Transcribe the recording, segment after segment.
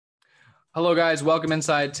Hello, guys. Welcome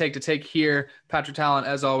inside Take to Take here. Patrick Talent,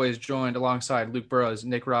 as always, joined alongside Luke Burrows,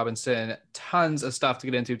 Nick Robinson. Tons of stuff to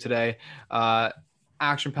get into today.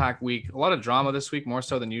 Action-packed week. A lot of drama this week, more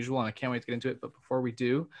so than usual, and I can't wait to get into it. But before we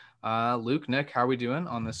do, Luke, Nick, how are we doing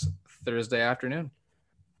on this Thursday afternoon?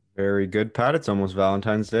 Very good, Pat. It's almost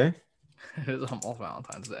Valentine's Day. It is almost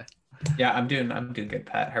Valentine's Day. Yeah, I'm doing good,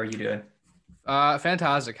 Pat. How are you doing?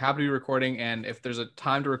 Fantastic. Happy to be recording. And if there's a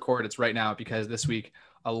time to record, it's right now because this week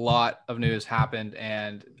a lot of news happened.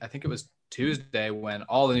 And I think it was Tuesday when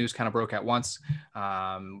all the news kind of broke at once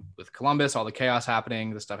with Columbus, all the chaos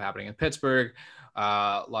happening, the stuff happening in Pittsburgh,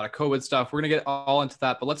 a lot of COVID stuff. We're going to get all into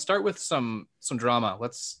that. But let's start with some drama.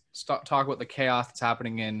 Let's talk about the chaos that's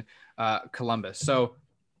happening in Columbus. So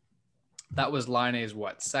that was Laine's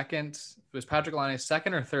second? It was Patrick Laine's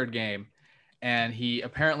second or third game, and he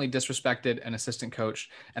apparently disrespected an assistant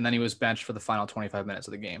coach, and then he was benched for the final 25 minutes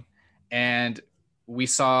of the game. And we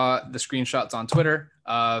saw the screenshots on Twitter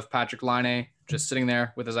of Patrick Laine just sitting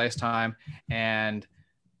there with his ice time, and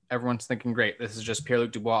everyone's thinking, great, this is just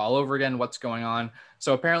Pierre-Luc Dubois all over again. What's going on?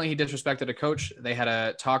 So apparently he disrespected a coach. They had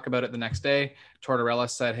a talk about it the next day. Tortorella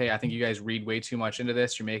said, hey, I think you guys read way too much into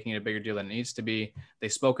this. You're making it a bigger deal than it needs to be. They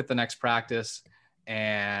spoke at the next practice,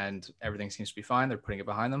 and everything seems to be fine. They're putting it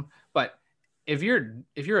behind them. But if you're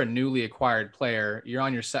a newly acquired player, you're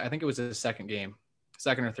on your I think it was his second game,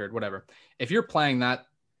 second or third, whatever. If you're playing that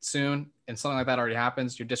soon and something like that already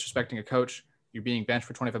happens, you're disrespecting a coach, you're being benched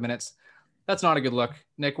for 25 minutes. That's not a good look.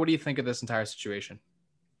 Nick, what do you think of this entire situation?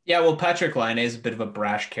 Yeah, well, Patrick Laine is a bit of a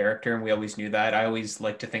brash character, and we always knew that. I always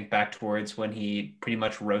like to think back towards when he pretty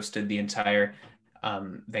much roasted the entire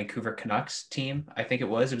Vancouver Canucks team. I think it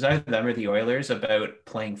was either them or the Oilers about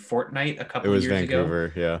playing Fortnite a It couple of was years ago.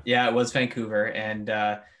 Vancouver, yeah. Yeah, it was Vancouver, and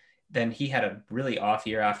then he had a really off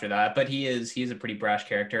year after that. But he is a pretty brash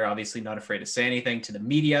character. Obviously, not afraid to say anything to the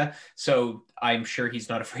media. So I'm sure he's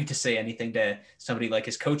not afraid to say anything to somebody like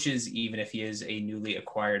his coaches, even if he is a newly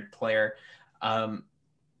acquired player.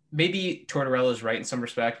 Maybe Tortorella is right in some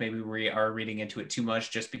respect. Maybe we are reading into it too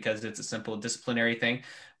much just because it's a simple disciplinary thing.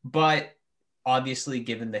 But obviously,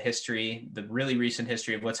 given the history, the really recent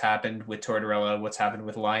history of what's happened with Tortorella, what's happened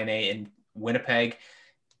with Laine in Winnipeg,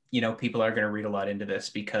 people are going to read a lot into this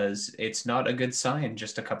because it's not a good sign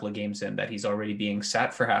just a couple of games in that he's already being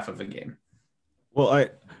sat for half of a game. Well, I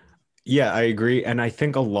agree. And I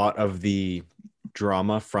think a lot of the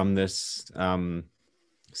drama from this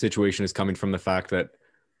situation is coming from the fact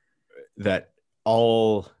that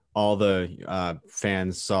all the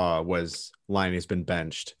fans saw was Laine has been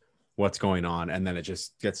benched. What's going on? And then it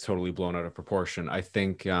just gets totally blown out of proportion. I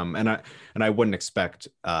think, and I wouldn't expect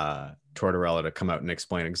Tortorella to come out and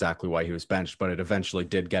explain exactly why he was benched, but it eventually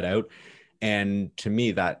did get out. And to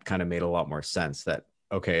me, that kind of made a lot more sense that,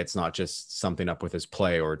 okay, it's not just something up with his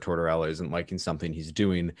play or Tortorella isn't liking something he's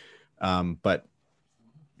doing. But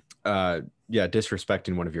yeah,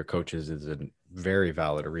 disrespecting one of your coaches is a very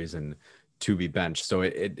valid reason to be benched. So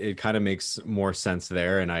it kind of makes more sense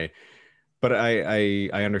there. But I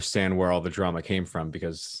understand where all the drama came from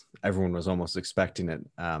because everyone was almost expecting it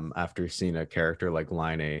after seeing a character like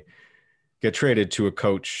Laine get traded to a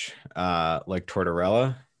coach like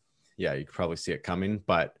Tortorella. Yeah, you could probably see it coming,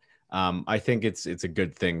 but I think it's a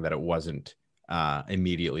good thing that it wasn't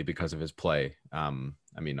immediately because of his play.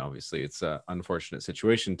 I mean, obviously, it's an unfortunate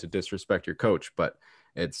situation to disrespect your coach, but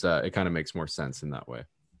it kind of makes more sense in that way.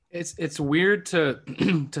 It's weird to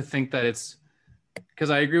to think that it's because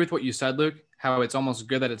I agree with what you said, Luke, how it's almost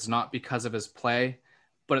good that it's not because of his play.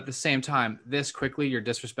 But at the same time, this quickly, you're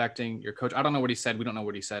disrespecting your coach. I don't know what he said. We don't know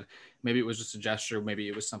what he said. Maybe it was just a gesture. Maybe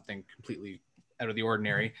it was something completely out of the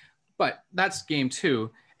ordinary. But that's game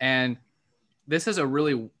two. And this is a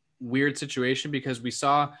really weird situation because we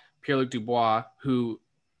saw Pierre-Luc Dubois, who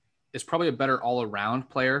is probably a better all-around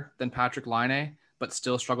player than Patrick Laine, but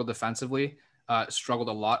still struggled defensively, struggled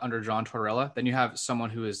a lot under John Tortorella. Then you have someone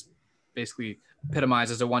who is basically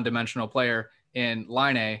epitomized as a one-dimensional player in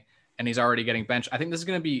Laine, and he's already getting benched. I think this is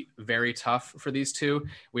going to be very tough for these two.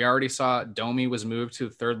 We already saw Domi was moved to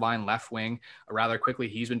the third line left wing rather quickly.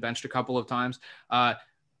 He's been benched a couple of times.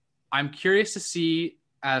 I'm curious to see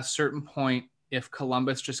at a certain point if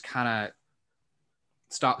Columbus just kind of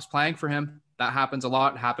stops playing for him. That happens a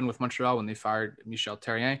lot. It happened with Montreal when they fired Michel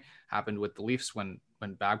Therrien. Happened with the Leafs when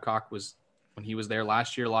Babcock was when he was there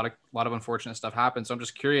last year. A lot of unfortunate stuff happened. So I'm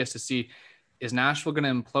just curious to see, is Nashville going to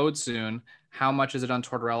implode soon? How much is it on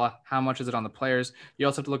Tortorella? How much is it on the players? You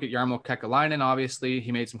also have to look at Jarmo Kekalainen. Obviously,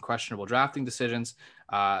 he made some questionable drafting decisions.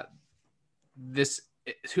 I don't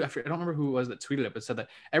remember who it was that tweeted it, but said that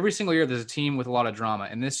every single year there's a team with a lot of drama,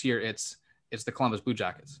 and this year it's the Columbus Blue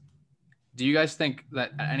Jackets. Do you guys think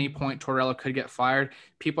that at any point Tortorella could get fired?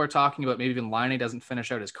 People are talking about maybe even Laine doesn't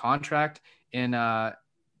finish out his contract in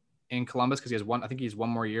Columbus because he has one. I think he's one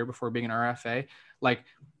more year before being an RFA. Like,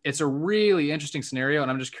 it's a really interesting scenario, and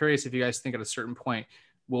I'm just curious if you guys think at a certain point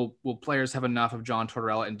will players have enough of John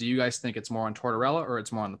Tortorella, and do you guys think it's more on Tortorella or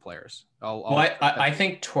it's more on the players? I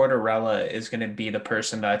think Tortorella is going to be the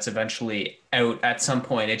person that's eventually out at some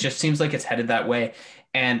point. It just seems like it's headed that way.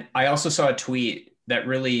 And I also saw a tweet that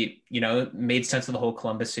really, made sense of the whole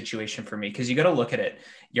Columbus situation for me, because you got to look at it.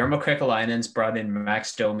 Jarmo Kekalainen's brought in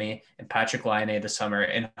Max Domi and Patrik Laine this summer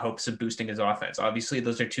in hopes of boosting his offense. Obviously,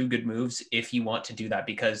 those are two good moves if you want to do that,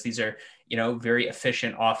 because these are, very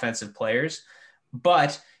efficient offensive players.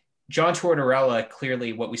 But John Tortorella,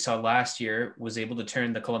 clearly what we saw last year, was able to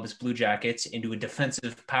turn the Columbus Blue Jackets into a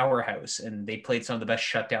defensive powerhouse, and they played some of the best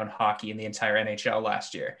shutdown hockey in the entire NHL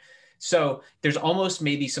last year. So there's almost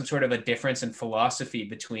maybe some sort of a difference in philosophy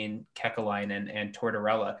between Kekalainen and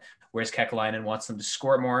Tortorella, whereas Kekalainen wants them to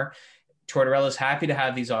score more. Tortorella's happy to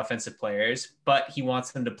have these offensive players, but he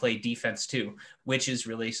wants them to play defense too, which is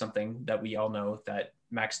really something that we all know that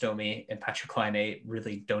Max Domi and Patrik Laine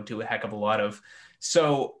really don't do a heck of a lot of.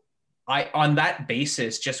 So on that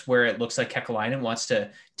basis, just where it looks like Kekalainen wants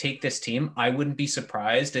to take this team, I wouldn't be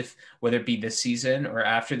surprised if, whether it be this season or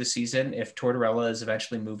after the season, if Tortorella is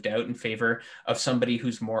eventually moved out in favor of somebody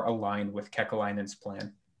who's more aligned with Kekalainen's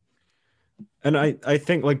plan. And I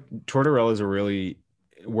think like Tortorella is a really,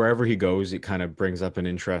 wherever he goes, it kind of brings up an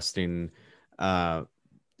interesting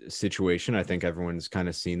situation. I think everyone's kind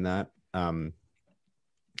of seen that.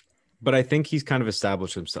 But I think he's kind of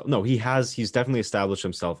established himself. No, he's definitely established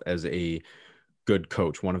himself as a good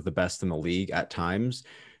coach, one of the best in the league at times.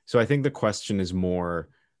 So I think the question is more,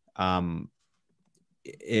 the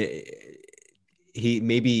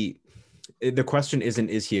question isn't,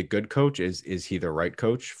 is he a good coach? Is he the right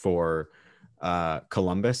coach for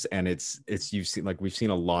Columbus? And we've seen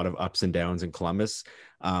a lot of ups and downs in Columbus.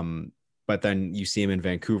 But then you see him in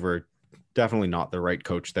Vancouver, definitely not the right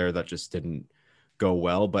coach there. That just didn't go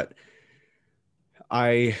well. But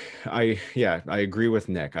I agree with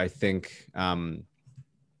Nick. I think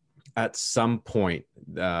at some point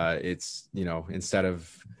it's, instead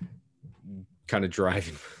of kind of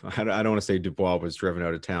driving, I don't want to say Dubois was driven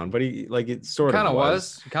out of town, but it sort of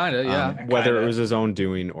was. Yeah. Whether it was his own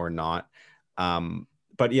doing or not.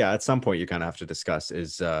 But yeah, at some point you kind of have to discuss,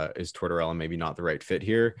 is Tortorella maybe not the right fit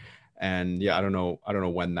here? And yeah, I don't know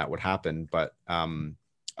when that would happen, but I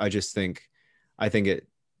think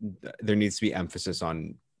there needs to be emphasis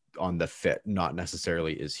on the fit, not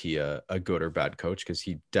necessarily is he a good or bad coach, because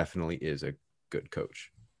he definitely is a good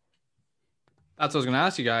coach. That's what I was going to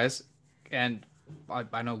ask you guys. And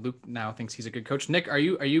I know Luke now thinks he's a good coach. Nick, are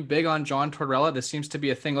you big on John Tortorella? This seems to be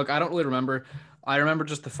a thing. Look, I don't really remember. I remember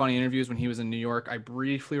just the funny interviews when he was in New York. I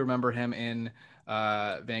briefly remember him in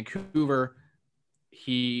Vancouver.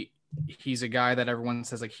 He's a guy that everyone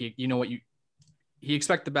says, like, he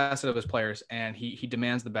expects the best out of his players, and he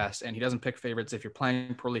demands the best, and he doesn't pick favorites. If you're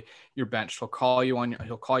playing poorly, you're benched. He'll call you on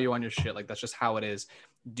your shit. Like, that's just how it is.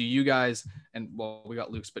 Do you guys, and well, we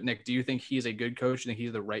got Luke's, but Nick, do you think he's a good coach? Do you think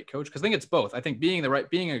he's the right coach? Because I think it's both. I think being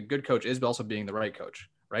a good coach is also being the right coach,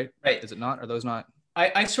 right? Right. Is it not? Are those not?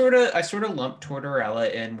 I sort of lumped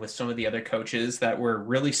Tortorella in with some of the other coaches that were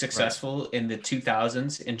really successful in the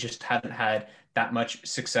 2000s and just haven't had that much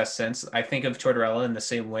success since. I think of Tortorella in the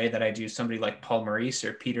same way that I do somebody like Paul Maurice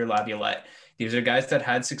or Peter Laviolette. These are guys that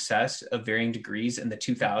had success of varying degrees in the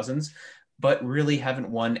 2000s, but really haven't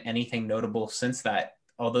won anything notable since that.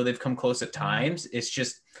 Although they've come close at times, it's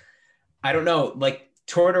just, I don't know, like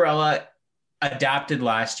Tortorella adapted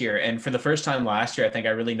last year. And for the first time last year, I think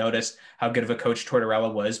I really noticed how good of a coach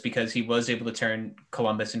Tortorella was, because he was able to turn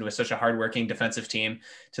Columbus into such a hardworking defensive team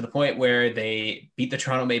to the point where they beat the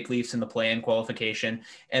Toronto Maple Leafs in the play-in qualification,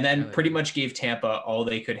 and then pretty much gave Tampa all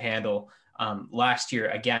they could handle last year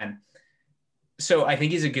again. So I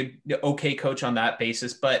think he's a okay coach on that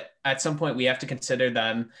basis, but at some point we have to consider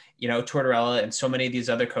them, Tortorella and so many of these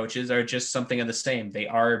other coaches are just something of the same. They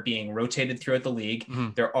are being rotated throughout the league. Mm-hmm.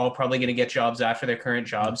 They're all probably going to get jobs after their current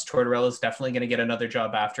jobs. Mm-hmm. Tortorella is definitely going to get another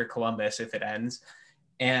job after Columbus if it ends.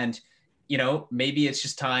 And, maybe it's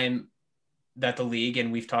just time that the league,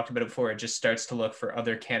 and we've talked about it before, it just starts to look for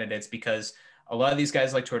other candidates, because a lot of these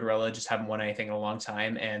guys like Tortorella just haven't won anything in a long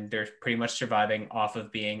time, and they're pretty much surviving off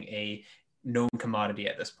of being a known commodity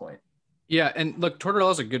at this point. Yeah, and look,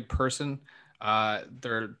 Tortorella is a good person.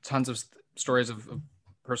 There are tons of stories of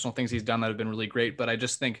personal things he's done that have been really great, but I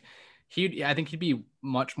just think he'd be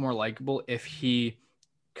much more likable if he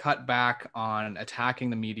cut back on attacking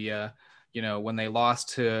the media, you know, when they lost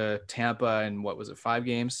to Tampa in what was it, 5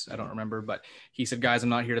 games? I don't remember, but he said, guys, I'm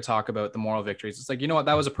not here to talk about the moral victories. It's like, you know what?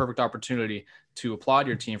 That was a perfect opportunity to applaud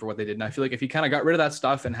your team for what they did. And I feel like if he kind of got rid of that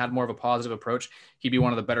stuff and had more of a positive approach, he'd be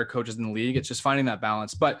one of the better coaches in the league. It's just finding that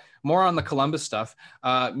balance. But more on the Columbus stuff,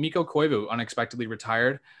 Mikko Koivu unexpectedly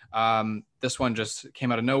retired. This one just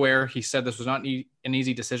came out of nowhere. He said this was not an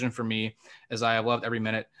easy decision for me, as I have loved every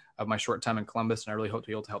minute of my short time in Columbus, and I really hope to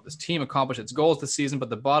be able to help this team accomplish its goals this season.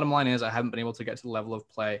 But the bottom line is I haven't been able to get to the level of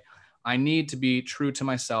play I need to be true to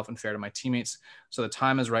myself and fair to my teammates. So the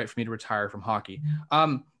time is right for me to retire from hockey.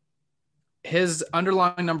 His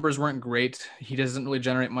underlying numbers weren't great. He doesn't really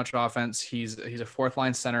generate much offense. He's a fourth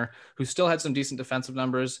line center who still had some decent defensive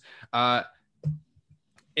numbers.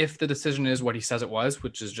 If the decision is what he says it was,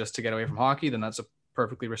 which is just to get away from hockey, then that's a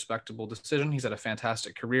perfectly respectable decision. He's had a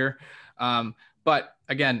fantastic career. But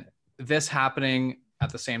again, this happening at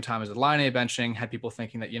the same time as the Laine benching had people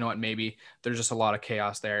thinking that, you know what, maybe there's just a lot of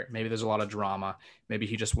chaos there. Maybe there's a lot of drama. Maybe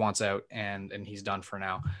he just wants out and he's done for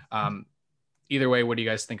now. Either way, what do you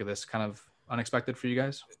guys think of this? Kind of unexpected for you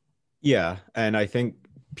guys? Yeah. And I think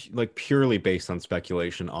like purely based on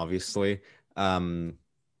speculation, obviously, I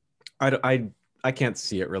can't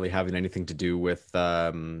see it really having anything to do with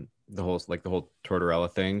the whole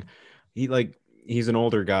Tortorella thing. He's an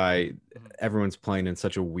older guy. Everyone's playing in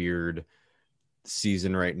such a weird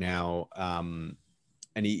season right now.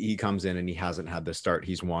 And he comes in and he hasn't had the start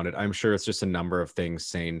he's wanted. I'm sure it's just a number of things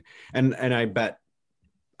saying, and I bet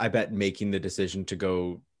making the decision to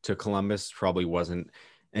go to Columbus probably wasn't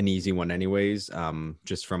an easy one anyways.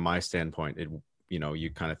 Just from my standpoint, you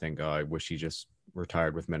kind of think, oh, I wish he just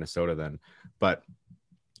retired with Minnesota then.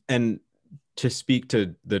 And to speak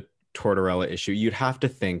to the Tortorella issue, you'd have to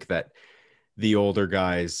think that the older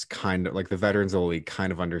guys, kind of like the veterans of the league,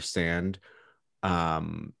 kind of understand.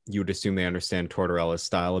 You would assume they understand Tortorella's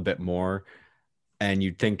style a bit more, and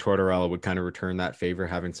you'd think Tortorella would kind of return that favor,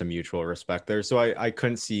 having some mutual respect there. So I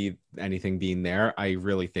couldn't see anything being there. I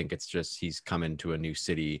really think it's just he's come into a new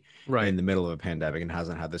city in the middle of a pandemic and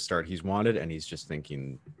hasn't had the start he's wanted, and he's just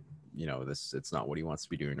thinking, it's not what he wants to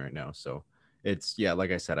be doing right now. So it's, yeah,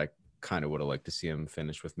 like I said, I kind of would have liked to see him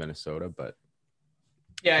finish with Minnesota, but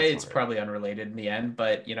yeah, it's probably unrelated in the end,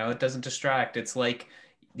 but it doesn't distract. It's like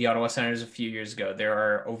the Ottawa Senators a few years ago. There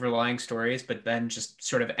are overlying stories, but then just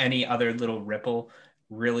sort of any other little ripple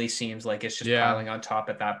really seems like it's just piling on top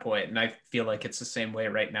at that point. And I feel like it's the same way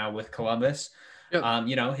right now with Columbus.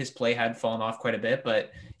 Yep. His play had fallen off quite a bit,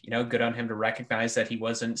 but good on him to recognize that he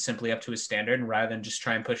wasn't simply up to his standard, and rather than just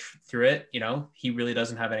try and push through it, he really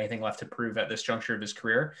doesn't have anything left to prove at this juncture of his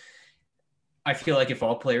career. I feel like if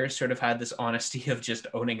all players sort of had this honesty of just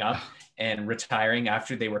owning up and retiring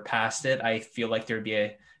after they were past it, I feel like there'd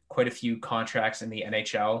be quite a few contracts in the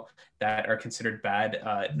NHL that are considered bad,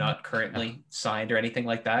 not currently signed or anything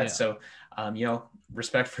like that. Yeah. So,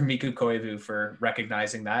 respect for Mikko Koivu for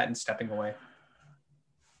recognizing that and stepping away.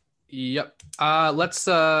 Yep.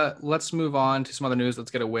 Let's move on to some other news.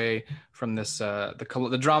 Let's get away from this,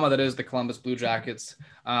 the drama that is the Columbus Blue Jackets.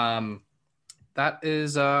 That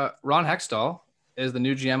is Ron Hextall is the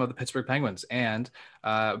new GM of the Pittsburgh Penguins, and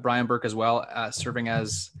Brian Burke as well, serving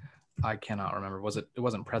as, I cannot remember. It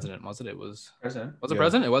wasn't president, was it? It was president. Was it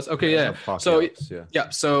president? It was. Okay, yeah.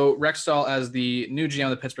 So Rexall as the new GM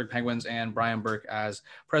of the Pittsburgh Penguins and Brian Burke as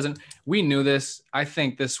president. We knew this. I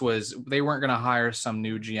think they weren't going to hire some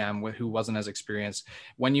new GM who wasn't as experienced.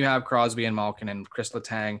 When you have Crosby and Malkin and Chris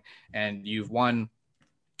Letang, and you've won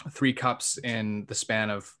 3 cups in the span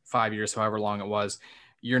of 5 years, however long it was,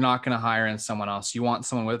 you're not going to hire in someone else. You want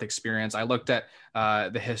someone with experience. I looked at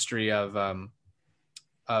the history of Ron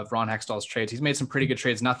Hextall's trades. He's made some pretty good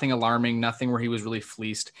trades, nothing alarming, nothing where he was really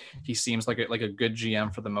fleeced. He seems like a good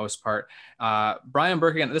GM for the most part. Brian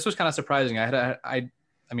Burke, again, this was kind of surprising. I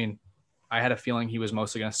had a feeling he was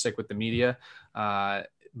mostly going to stick with the media.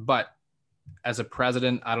 But as a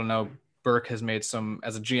president, I don't know. Burke has made as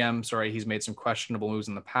a GM, he's made some questionable moves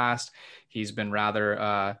in the past. He's been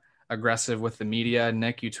rather aggressive with the media.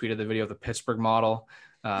 Nick, you tweeted the video of the Pittsburgh model.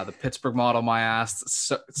 The Pittsburgh model, my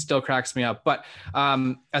ass, still cracks me up. But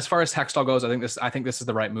as far as Hextall goes, I think this is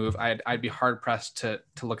the right move. I'd be hard pressed to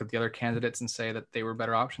look at the other candidates and say that they were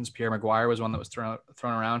better options. Pierre Maguire was one that was thrown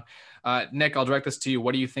around. Nick, I'll direct this to you.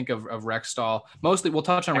 What do you think of Rexall? Mostly, we'll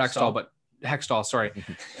touch on Rexall, but Hextall, sorry,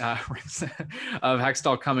 of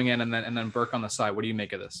Hextall coming in and then Burke on the side. What do you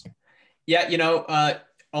make of this? Yeah,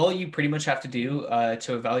 all you pretty much have to do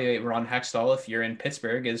to evaluate Ron Hextall if you're in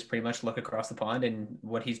Pittsburgh is pretty much look across the pond and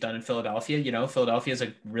what he's done in Philadelphia. Philadelphia is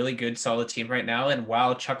a really good, solid team right now. And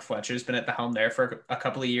while Chuck Fletcher's been at the helm there for a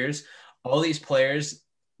couple of years, all these players,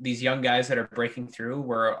 these young guys that are breaking through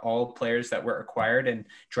were all players that were acquired and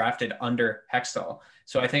drafted under Hextall.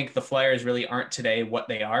 So I think the Flyers really aren't today what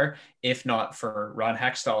they are, if not for Ron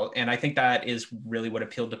Hextall. And I think that is really what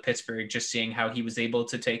appealed to Pittsburgh, just seeing how he was able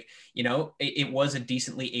to take, it was a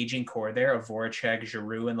decently aging core there of Voracek,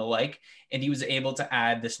 Giroux, and the like. And he was able to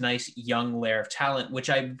add this nice young layer of talent, which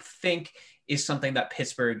I think is something that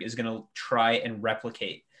Pittsburgh is going to try and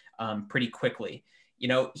replicate pretty quickly.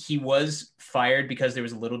 He was fired because there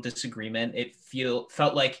was a little disagreement. It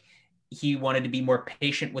felt like he wanted to be more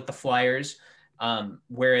patient with the Flyers.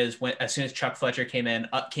 Whereas as soon as Chuck Fletcher came in,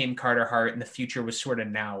 up came Carter Hart, and the future was sort of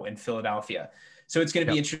now in Philadelphia. So it's going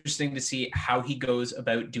to be interesting to see how he goes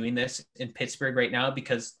about doing this in Pittsburgh right now,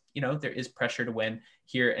 because, there is pressure to win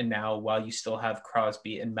here and now while you still have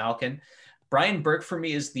Crosby and Malkin. Brian Burke for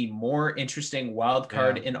me is the more interesting wild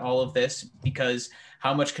card in all of this, because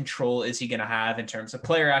how much control is he going to have in terms of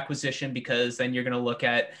player acquisition? Because then you're going to look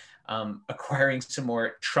at acquiring some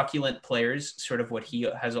more truculent players, sort of what he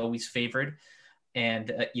has always favored.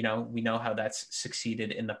 And, we know how that's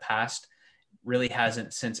succeeded in the past. Really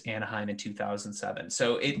hasn't since Anaheim in 2007.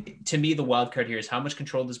 So to me, the wild card here is how much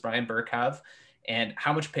control does Brian Burke have, and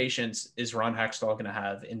how much patience is Ron Hextall going to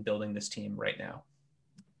have in building this team right now?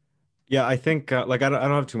 Yeah, I think I don't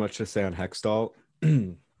have too much to say on Hextall,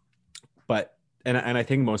 but and I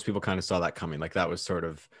think most people kind of saw that coming. Like that was sort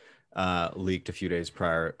of leaked a few days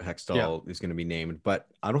prior. Hextall is going to be named, but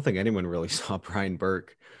I don't think anyone really saw Brian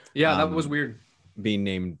Burke. Yeah, that was weird. Being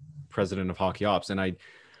named president of hockey ops, and I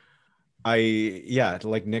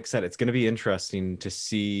like Nick said, it's going to be interesting to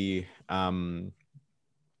see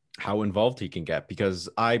how involved he can get, because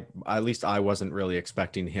I wasn't really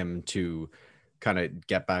expecting him to kind of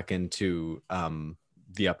get back into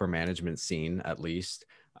the upper management scene, at least.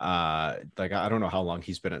 Like I don't know how long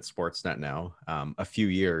he's been at Sportsnet now, a few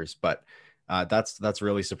years, but that's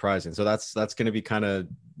really surprising. So that's going to be kind of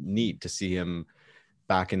neat to see him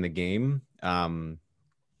back in the game.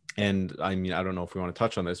 And I mean, I don't know if we want to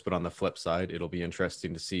touch on this, but on the flip side, it'll be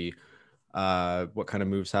interesting to see what kind of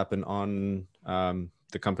moves happen on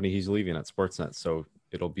the company he's leaving at Sportsnet. So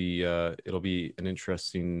it'll be an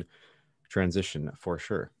interesting transition for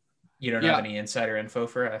sure. You don't have any insider info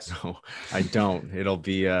for us? No, I don't. It'll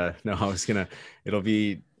be it'll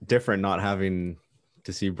be different not having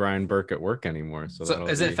to see Brian Burke at work anymore. So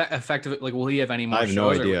is it effective? Like, will he have any more I have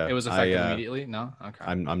shows? No idea. It was effective immediately? No? Okay.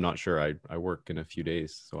 I'm not sure. I work in a few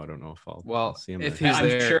days, so I don't know if I'll see him. If he's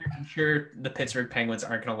there. I'm sure the Pittsburgh Penguins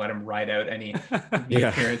aren't going to let him ride out any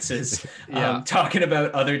appearances. Yeah. Talking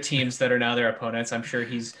about other teams that are now their opponents, I'm sure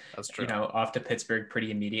he's That's true. Off to Pittsburgh pretty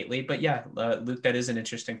immediately. But yeah, Luke, that is an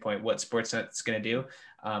interesting point. What Sportsnet's going to do.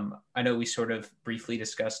 I know we sort of briefly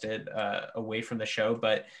discussed it away from the show,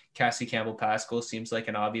 but Cassie Campbell-Pascal seems like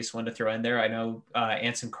an obvious one to throw in there. I know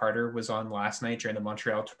Anson Carter was on last night during the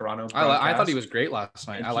Montreal-Toronto broadcast. I thought he was great last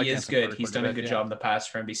night. He is good. He's done a good job in the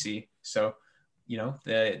past for NBC. So,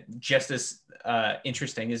 just as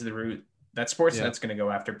interesting is the route that Sportsnet's going to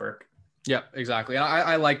go after Burke. Yeah, exactly. And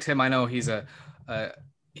I liked him. I know he's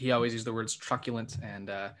he always used the words truculent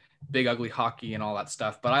and big ugly hockey and all that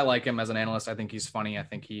stuff, but I like him as an analyst. I think he's funny. I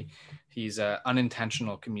think he's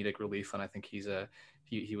unintentional comedic relief, and I think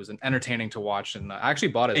he was an entertaining to watch. And I actually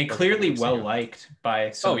bought it, and clearly well liked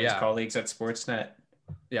by some of his colleagues at Sportsnet.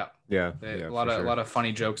 A lot of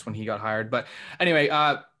funny jokes when he got hired. But anyway,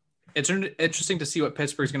 it's interesting to see what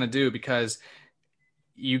Pittsburgh's going to do, because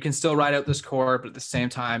you can still ride out this core, but at the same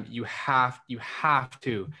time, you have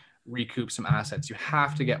to recoup some assets. You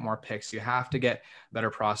have to get more picks. You have to get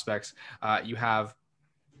better prospects. You have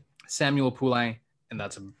Samuel Poulin, and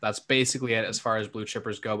that's basically it as far as blue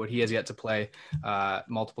chippers go, but he has yet to play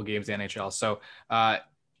multiple games in the NHL. So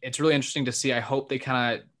it's really interesting to see. I hope they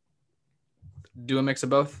kind of do a mix of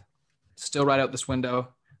both, still ride out this window,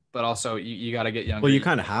 but also you got to get younger. Well, you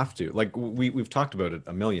kind of have to. Like we've talked about it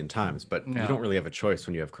a million times, but you don't really have a choice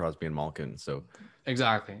when you have Crosby and Malkin. So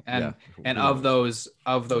exactly. And of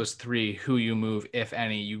those three, who you move, if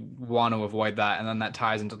any, you want to avoid that. And then that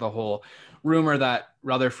ties into the whole rumor that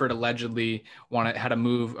Rutherford allegedly had a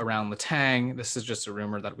move around Letang. This is just a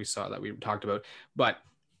rumor that we talked about, but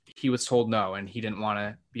he was told no, and he didn't want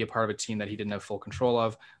to be a part of a team that he didn't have full control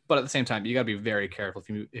of. But at the same time, you got to be very careful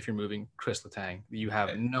if you're moving Chris Letang. You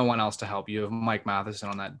have no one else to help. You have Mike Matheson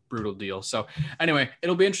on that brutal deal. So anyway,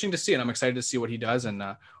 it'll be interesting to see, and I'm excited to see what he does. And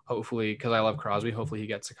hopefully, because I love Crosby, hopefully he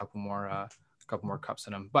gets a couple more cups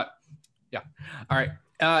in him. But yeah, all right.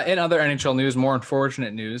 In other NHL news, more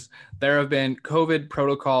unfortunate news, there have been COVID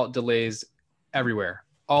protocol delays everywhere,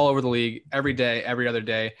 all over the league, every day, every other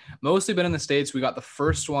day. Mostly been in the States. We got the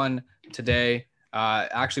first one today.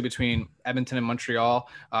 Actually, between Edmonton and Montreal,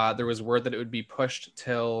 there was word that it would be pushed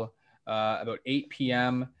till about 8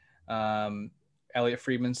 p.m. Elliot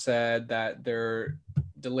Friedman said that they're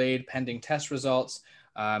delayed pending test results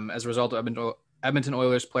as a result of Edmonton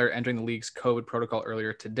Oilers player entering the league's COVID protocol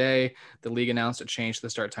earlier today. The league announced a change to the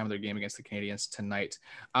start time of their game against the Canadiens tonight.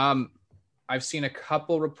 I've seen a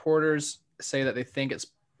couple reporters say that they think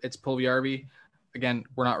it's Puljujarvi. Again,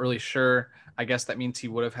 we're not really sure. I guess that means he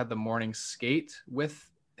would have had the morning skate with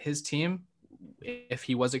his team if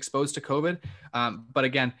he was exposed to COVID. But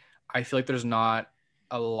again, I feel like there's not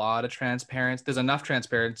a lot of transparency. There's enough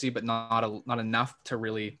transparency, but not enough to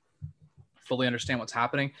really fully understand what's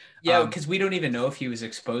happening. Yeah, because we don't even know if he was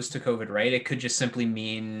exposed to COVID, right? It could just simply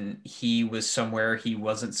mean he was somewhere he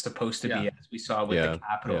wasn't supposed to be, as we saw with the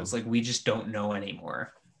Capitals. Like, we just don't know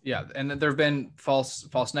anymore. Yeah, and there have been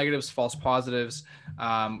false negatives, false positives.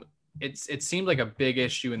 It seemed like a big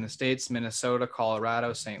issue in the States: Minnesota,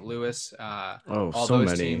 Colorado, St. Louis. All so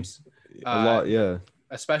those many teams. A lot, yeah.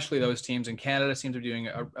 Especially those teams in Canada seem to be doing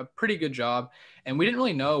a pretty good job. And we didn't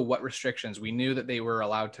really know what restrictions. We knew that they were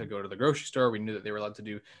allowed to go to the grocery store. We knew that they were allowed to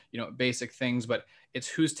do, basic things, but it's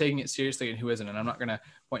who's taking it seriously and who isn't. And I'm not going to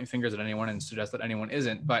point fingers at anyone and suggest that anyone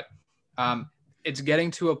isn't, but it's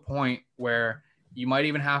getting to a point where you might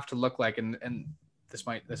even have to look like, and this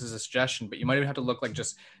is a suggestion, but you might even have to look like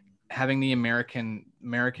just having the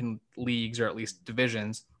American leagues, or at least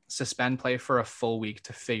divisions, suspend play for a full week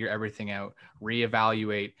to figure everything out,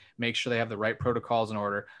 reevaluate, make sure they have the right protocols in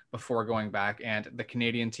order before going back. And the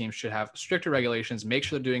Canadian team should have stricter regulations, make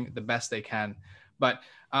sure they're doing the best they can. But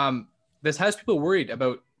this has people worried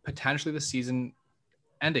about potentially the season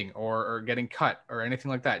ending or getting cut or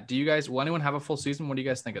anything like that. Will anyone have a full season? What do you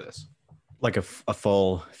guys think of this? Like a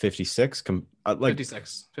full 56?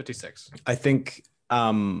 56.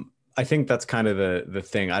 I think that's kind of the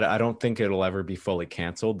thing. I don't think it'll ever be fully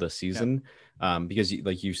canceled this season, because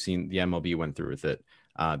you've seen the MLB went through with it.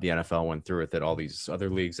 The NFL went through with it. All these other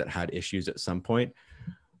leagues that had issues at some point.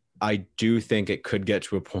 I do think it could get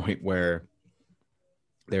to a point where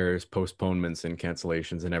there's postponements and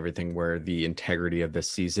cancellations and everything, where the integrity of this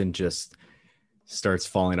season just starts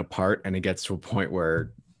falling apart. And it gets to a point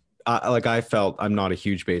where I felt, I'm not a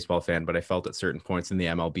huge baseball fan, but I felt at certain points in the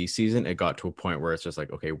MLB season, it got to a point where it's just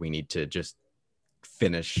like, okay, we need to just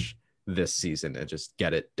finish this season and just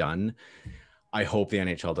get it done. I hope the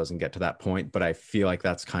NHL doesn't get to that point, but I feel like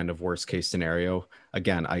that's kind of worst case scenario.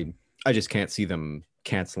 Again, I just can't see them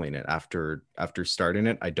canceling it after starting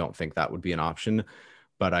it. I don't think that would be an option,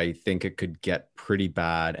 but I think it could get pretty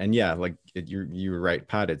bad. And yeah, like you were right,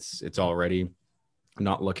 Pat, it's already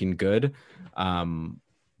not looking good.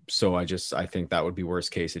 So I think that would be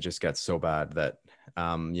worst case. It just gets so bad that,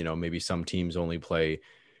 maybe some teams only play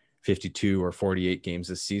 52 or 48 games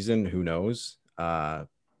this season. Who knows?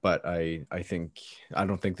 But I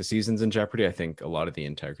don't think the season's in jeopardy. I think a lot of the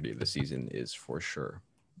integrity of the season is, for sure.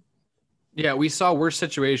 Yeah, we saw worse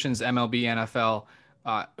situations, MLB, NFL,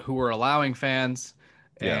 who were allowing fans.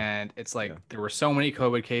 And it's like there were so many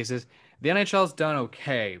COVID cases. The NHL's done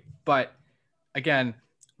okay. But again,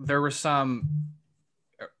 there were some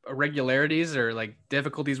irregularities or like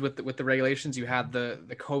difficulties with the regulations. You had the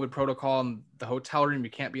COVID protocol in the hotel room.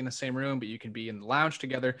 You can't be in the same room, but you can be in the lounge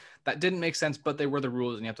together. That didn't make sense, but they were the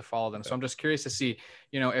rules and you have to follow them. So I'm just curious to see,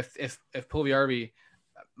 if Puljujarvi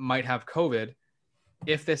might have COVID,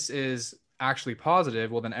 if this is actually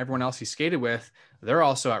positive, well, then everyone else he skated with, they're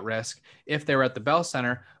also at risk. If they were at the Bell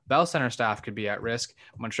Center staff could be at risk.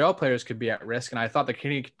 Montreal players could be at risk. And I thought the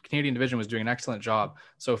Canadian division was doing an excellent job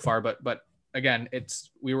so far, but again,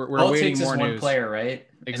 we're waiting more news. One player, right?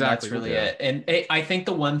 Exactly. And that's really it. And I think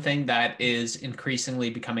the one thing that is increasingly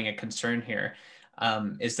becoming a concern here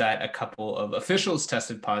is that a couple of officials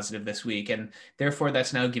tested positive this week, and therefore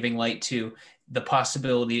that's now giving light to the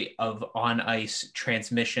possibility of on-ice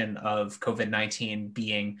transmission of COVID-19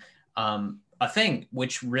 being a thing,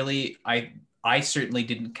 which really I certainly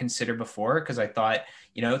didn't consider before, because I thought,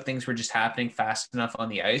 things were just happening fast enough on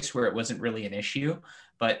the ice where it wasn't really an issue.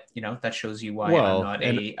 But, that shows you why I'm not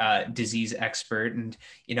a disease expert. And,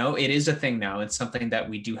 it is a thing now. It's something that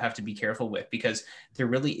we do have to be careful with, because there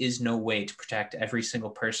really is no way to protect every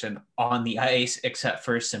single person on the ice except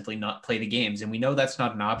for simply not play the games. And we know that's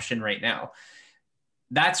not an option right now.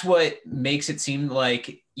 That's what makes it seem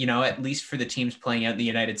like, at least for the teams playing out in the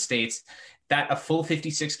United States, that a full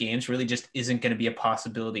 56 games really just isn't going to be a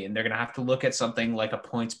possibility. And they're going to have to look at something like a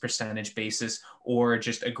points percentage basis, or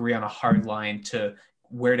just agree on a hard line to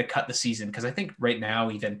where to cut the season. Because I think right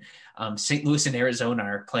now, even St. Louis and Arizona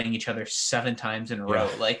are playing each other 7 times in a row.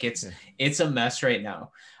 Like it's a mess right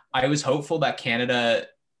now. I was hopeful that Canada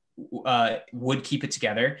would keep it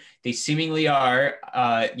together. They seemingly are.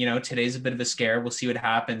 Today's a bit of a scare. We'll see what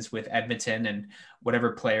happens with Edmonton and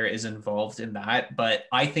whatever player is involved in that. But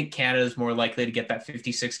I think Canada is more likely to get that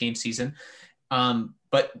 56 game season.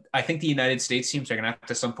 But I think the United States teams are going to have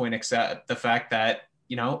to some point accept the fact that,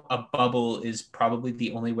 a bubble is probably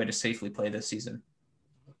the only way to safely play this season.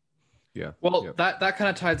 Yeah. Well, that kind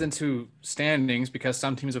of ties into standings because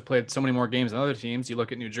some teams have played so many more games than other teams. You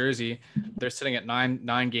look at New Jersey, they're sitting at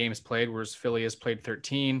nine games played, whereas Philly has played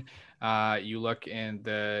 13. You look in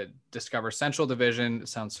the Discover Central Division. It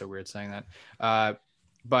sounds so weird saying that.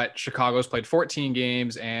 But Chicago's played 14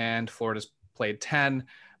 games and Florida's played 10.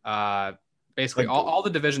 Basically, all the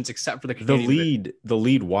divisions except for the Canadian the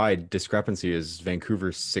lead wide discrepancy is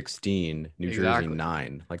Vancouver 16, New Jersey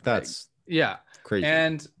 9. Like that's crazy.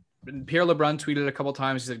 And Pierre LeBrun tweeted a couple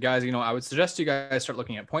times. He said, guys, I would suggest you guys start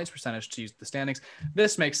looking at points percentage to use the standings.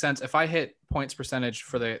 This makes sense. If I hit points percentage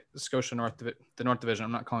for the North Division,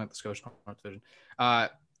 I'm not calling it the Scotia North Division.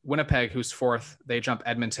 Winnipeg, who's fourth, they jump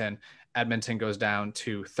Edmonton. Edmonton goes down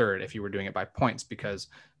to third if you were doing it by points, because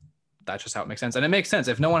that's just how it makes sense. And it makes sense.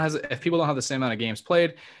 If people don't have the same amount of games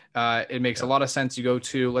played, it makes a lot of sense. You go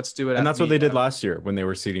to, let's do it. And that's what they did last year when they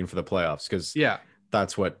were seeding for the playoffs. Because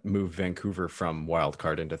that's what moved Vancouver from wild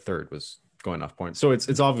card into third, was going off points. So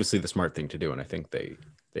it's obviously the smart thing to do. And I think they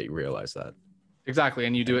realize that. Exactly.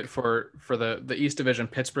 And you do it for the East Division,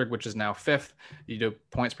 Pittsburgh, which is now fifth. You do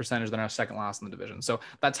points percentage, they're now second last in the division. So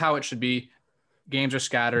that's how it should be. Games are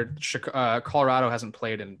scattered. Colorado hasn't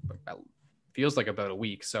played in feels like about a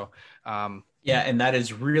week. So and that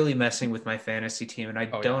is really messing with my fantasy team, and I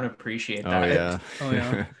don't appreciate that. Oh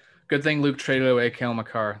yeah. Good thing Luke traded away Cale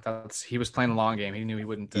Makar. He was playing a long game. He knew he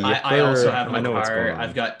wouldn't. I also have Makar.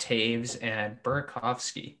 I've got Taves and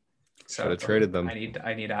Burakovsky. So should have traded them. I need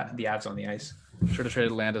the Avs on the ice. Should have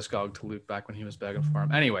traded Landeskog to Luke back when he was begging for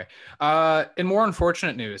him. Anyway, in more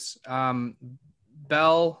unfortunate news,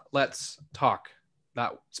 Bell, let's talk.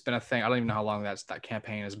 That's been a thing. I don't even know how long that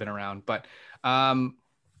campaign has been around, but out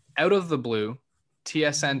of the blue,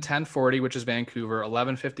 TSN 1040, which is Vancouver,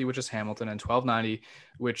 1150, which is Hamilton, and 1290,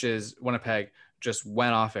 which is Winnipeg, just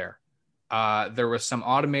went off air. There was some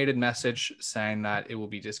automated message saying that it will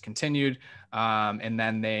be discontinued, and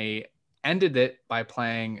then they ended it by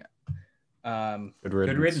playing Good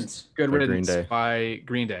Riddance by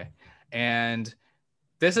Green Day. And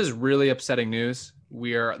this is really upsetting news.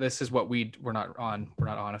 We're not on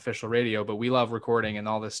official radio, but we love recording and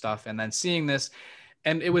all this stuff. And then seeing this,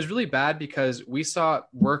 and it was really bad because we saw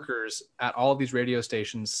workers at all of these radio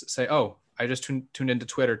stations say, "Oh, I just tuned into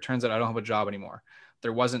Twitter. Turns out I don't have a job anymore."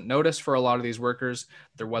 There wasn't notice for a lot of these workers.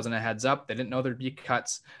 There wasn't a heads up. They didn't know there'd be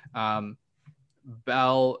cuts.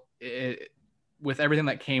 Bell, with everything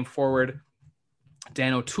that came forward,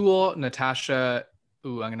 Dan O'Toole, Natasha,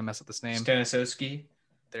 I'm going to mess up this name. Stanisowski.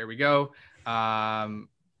 There we go.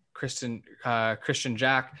 Christian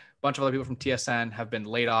Jack, a bunch of other people from TSN have been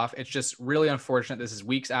laid off. It's just really unfortunate. This is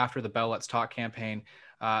weeks after the Bell Let's Talk campaign.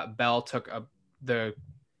 Bell took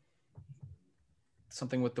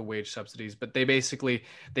something with the wage subsidies, but they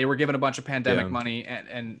were given a bunch of pandemic money,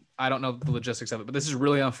 and I don't know the logistics of it, but this is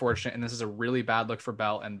really unfortunate, and this is a really bad look for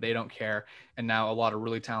Bell, and they don't care. And now a lot of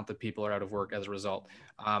really talented people are out of work as a result.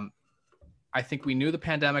 I think we knew the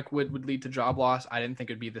pandemic would lead to job loss. I didn't think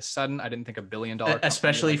it'd be this sudden. I didn't think $1 billion,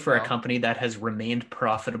 especially for a company that has remained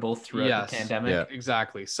profitable throughout the pandemic. Yeah,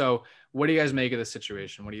 exactly. So what do you guys make of this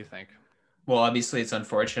situation? What do you think? Well, obviously it's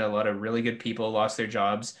unfortunate. A lot of really good people lost their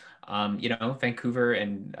jobs. Vancouver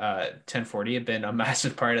and 1040 have been a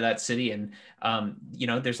massive part of that city. And,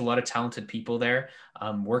 there's a lot of talented people there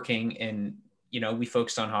working in, we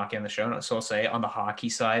focused on hockey on the show. So I'll say on the hockey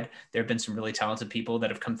side, there have been some really talented people that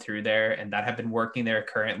have come through there and that have been working there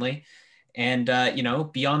currently. And,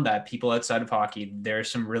 beyond that, people outside of hockey, there are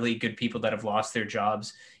some really good people that have lost their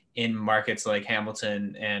jobs in markets like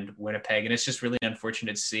Hamilton and Winnipeg. And it's just really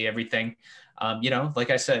unfortunate to see everything. Like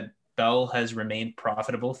I said, Bell has remained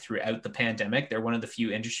profitable throughout the pandemic. They're one of the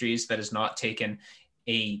few industries that has not taken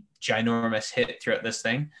a ginormous hit throughout this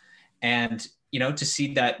thing. And, to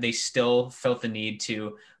see that they still felt the need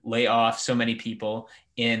to lay off so many people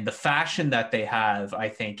in the fashion that they have, I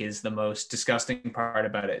think is the most disgusting part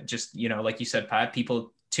about it. Just, like you said, Pat,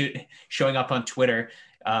 people showing up on Twitter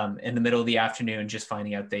in the middle of the afternoon, just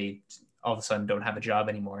finding out they all of a sudden don't have a job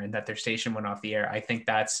anymore and that their station went off the air. I think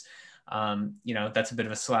that's, that's a bit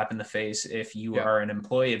of a slap in the face if you are an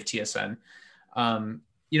employee of TSN.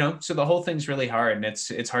 So the whole thing's really hard, and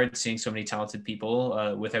it's hard seeing so many talented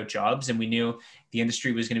people without jobs. And we knew the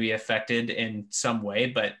industry was going to be affected in some way,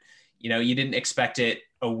 but you didn't expect it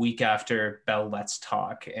a week after Bell Let's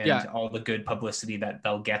Talk and Yeah. all the good publicity that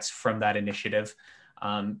Bell gets from that initiative,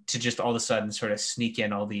 to just all of a sudden sort of sneak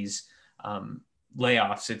in all these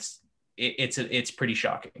layoffs. It's pretty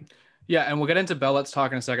shocking. Yeah, and we'll get into Bell Let's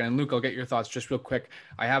Talk in a second. And Luke, I'll get your thoughts just real quick.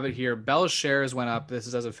 I have it here. Bell's shares went up. This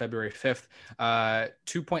is as of February 5th,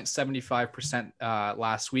 2.75%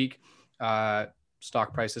 last week.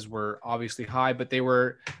 Stock prices were obviously high, but they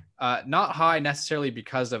were not high necessarily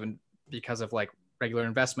because of like regular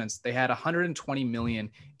investments. They had 120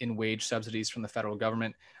 million in wage subsidies from the federal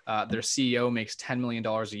government. Their CEO makes $10 million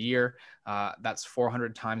a year. That's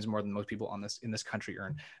 400 times more than most people in this country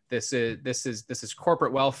earn. This is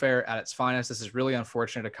corporate welfare at its finest. This is really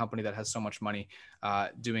unfortunate. A company that has so much money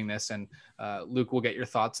doing this. And Luke, we'll get your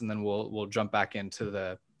thoughts, and then we'll jump back into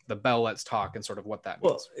the Bell Let's Talk and sort of what that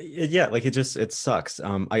means. Well, yeah, like it sucks.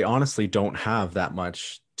 I honestly don't have that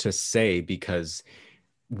much to say because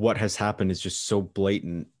what has happened is just so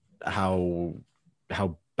blatant how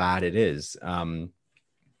bad it is.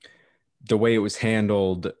 The way it was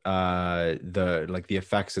handled, the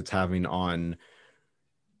effects it's having on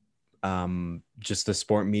just the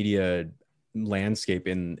sport media landscape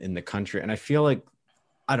in the country. And I feel like,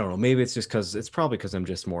 I don't know, maybe it's just probably because I'm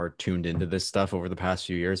just more tuned into this stuff over the past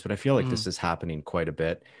few years, but I feel like this is happening quite a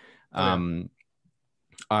bit.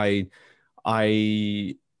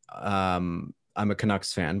 I'm a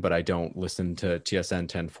Canucks fan, but I don't listen to TSN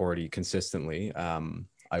 1040 consistently.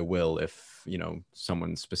 I will if,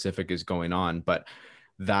 someone specific is going on, but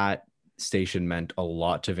that station meant a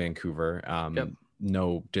lot to Vancouver.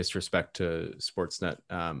 No disrespect to Sportsnet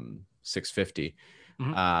 650.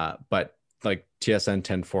 But like TSN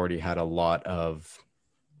 1040 had a lot of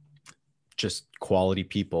just quality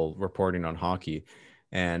people reporting on hockey.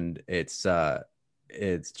 And it's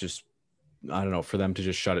just, I don't know, for them to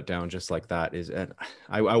just shut it down just like that is,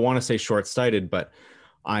 I want to say short-sighted, but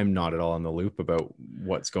I'm not at all in the loop about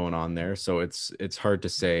what's going on there. So it's hard to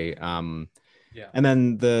say. And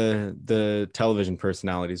then the television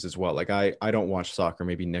personalities as well. Like I don't watch soccer.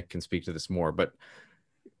 Maybe Nick can speak to this more, but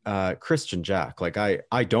Christian Jack, like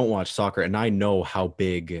I don't watch soccer, and I know how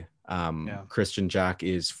big Christian Jack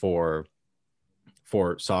is for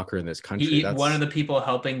soccer in this country. That's one of the people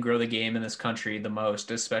helping grow the game in this country the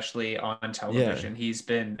most, especially on television. He's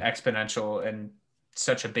been exponential and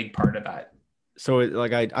such a big part of that. So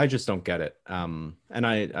I just don't get it. And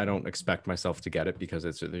I don't expect myself to get it because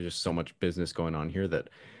there's just so much business going on here that,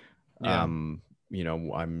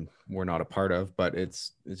 we're not a part of, but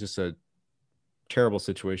it's just a terrible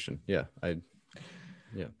situation. Yeah. And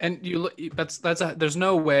there's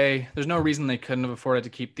no reason they couldn't have afforded to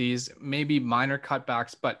keep these. Maybe minor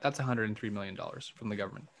cutbacks, but that's $103 million from the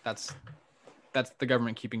government. That's the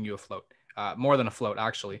government keeping you afloat, more than afloat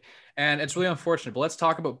actually. And it's really unfortunate, but let's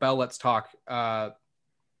talk about Bell Let's Talk.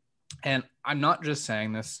 And I'm not just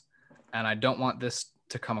saying this, and I don't want this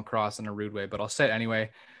to come across in a rude way, but I'll say it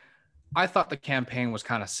anyway. I thought the campaign was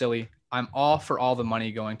kind of silly. I'm all for all the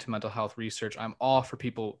money going to mental health research. I'm all for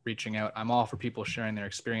people reaching out. I'm all for people sharing their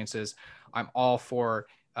experiences. I'm all for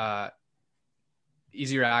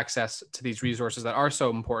easier access to these resources that are so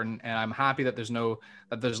important. And I'm happy that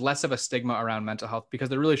there's less of a stigma around mental health, because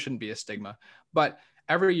there really shouldn't be a stigma. But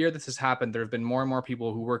every year this has happened, there have been more and more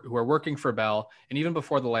people who are working for Bell, and even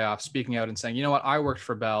before the layoff, speaking out and saying, you know what, I worked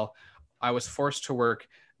for Bell. I was forced to work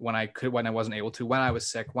when I wasn't able to, when I was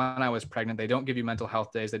sick, when I was pregnant. They don't give you mental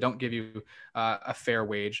health days. They don't give you a fair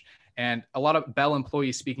wage. And a lot of Bell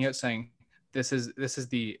employees speaking out saying, this is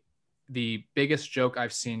the biggest joke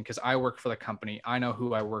I've seen, because I work for the company. I know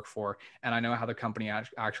who I work for, and I know how the company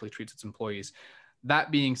actually treats its employees. That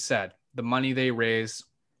being said, the money they raise,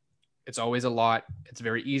 it's always a lot. It's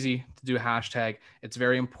very easy to do a hashtag. It's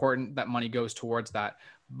very important that money goes towards that.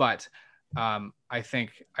 But I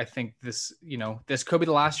think this, this could be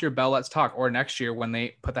the last year Bell Let's Talk, or next year when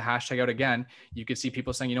they put the hashtag out again, you could see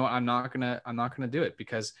people saying, you know what, I'm not gonna do it,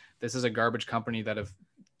 because this is a garbage company that have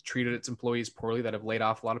treated its employees poorly, that have laid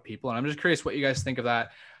off a lot of people. And I'm just curious what you guys think of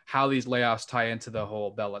that, how these layoffs tie into the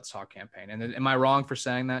whole Bell Let's Talk campaign. And am I wrong for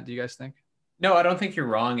saying that? Do you guys think? No, I don't think you're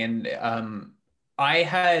wrong. And I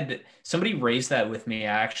had somebody raise that with me,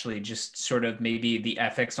 actually, just sort of maybe the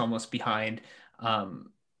ethics almost behind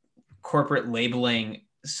corporate labeling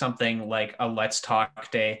something like a Let's Talk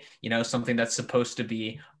Day, something that's supposed to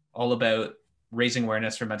be all about raising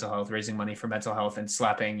awareness for mental health, raising money for mental health, and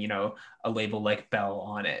slapping, a label like Bell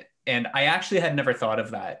on it. And I actually had never thought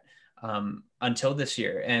of that until this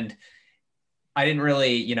year. And I didn't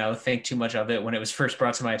really, think too much of it when it was first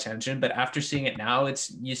brought to my attention. But after seeing it now,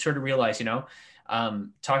 you sort of realize, talking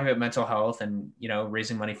about mental health and,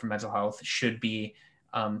 raising money for mental health should be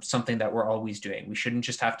something that we're always doing. We shouldn't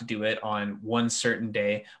just have to do it on one certain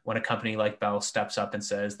day when a company like Bell steps up and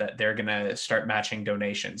says that they're going to start matching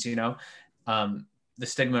donations. The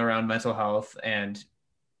stigma around mental health and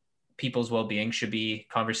people's well-being should be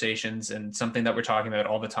conversations and something that we're talking about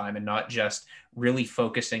all the time, and not just really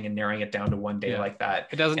focusing and narrowing it down to one day like that.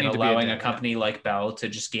 It doesn't and need allowing to be a company like Bell to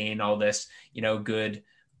just gain all this, good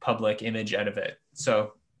public image out of it.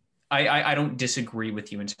 So I don't disagree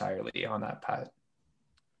with you entirely on that, Pat.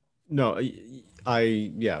 No,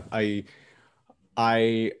 I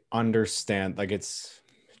understand. Like, it's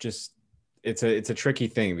a tricky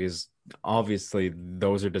thing, because obviously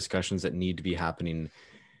those are discussions that need to be happening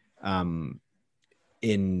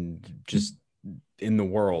in the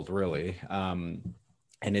world, really. And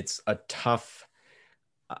it's a tough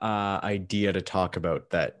idea to talk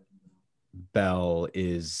about, that Bell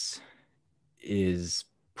is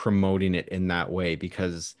promoting it in that way,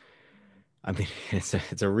 because I mean, it's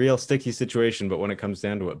a real sticky situation. But when it comes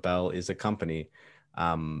down to it, Bell is a company.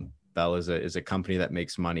 Bell is a company that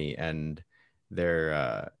makes money, and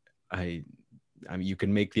I mean, you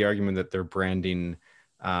can make the argument that they're branding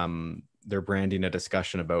a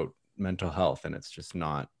discussion about mental health, and it's just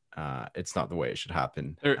not the way it should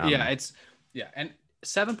happen. And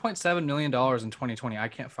 $7.7 million in 2020. I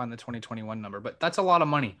can't find the 2021 number, but that's a lot of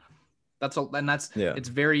money. It's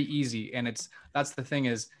very easy. And that's the thing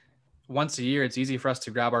is, once a year, it's easy for us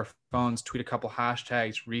to grab our phones, tweet a couple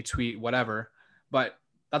hashtags, retweet, whatever. But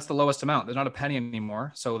that's the lowest amount. There's not a penny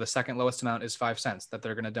anymore. So the second lowest amount is 5 cents that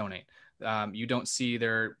they're going to donate. You don't see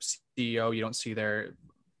their CEO. You don't see their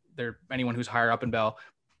anyone who's higher up in Bell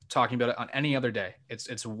talking about it on any other day.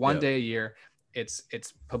 It's one day a year. It's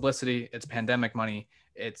publicity. It's pandemic money.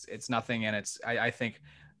 It's nothing. And I think,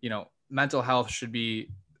 mental health should be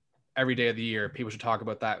every day of the year. People should talk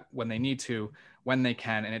about that when they need to, when they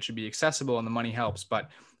can, and it should be accessible, and the money helps. But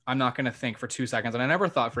I'm not going to think for 2 seconds. And I never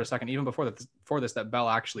thought for a second, even before this, that Bell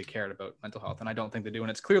actually cared about mental health. And I don't think they do. And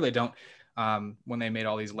it's clear they don't, when they made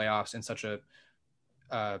all these layoffs in such a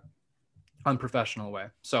unprofessional way.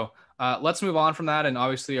 So let's move on from that. And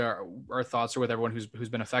obviously our thoughts are with everyone who's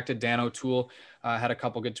been affected. Dan O'Toole had a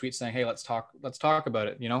couple good tweets saying, hey, let's talk about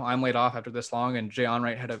it. I'm laid off after this long. And Jay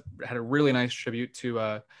Onrait had a really nice tribute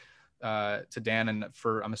to Dan, and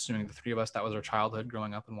I'm assuming the three of us, that was our childhood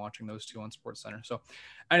growing up and watching those two on SportsCenter. So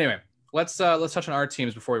anyway, let's touch on our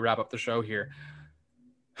teams before we wrap up the show here.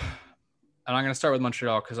 And I'm going to start with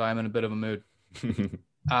Montreal because I'm in a bit of a mood.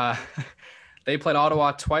 They played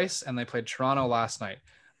Ottawa twice, and they played Toronto last night.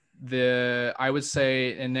 I would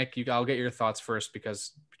say, and Nick, I'll get your thoughts first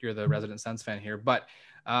because you're the resident Sens fan here. But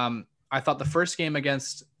I thought the first game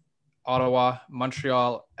against Ottawa,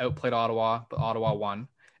 Montreal outplayed Ottawa, but Ottawa won.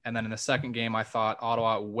 And then in the second game, I thought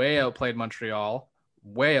Ottawa way outplayed Montreal,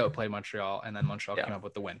 and then Montreal came up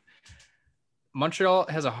with the win. Montreal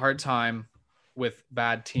has a hard time with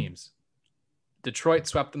bad teams. Detroit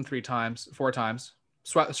swept them 4 times.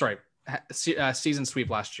 Season sweep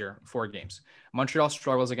last year, 4 games. Montreal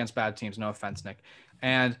struggles against bad teams. No offense, Nick.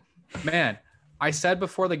 And man, I said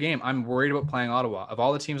before the game, I'm worried about playing Ottawa. Of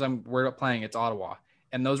all the teams I'm worried about playing, it's Ottawa.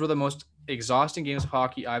 And those were the most exhausting games of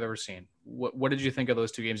hockey I've ever seen. What did you think of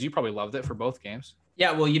those 2 games? You probably loved it for both games.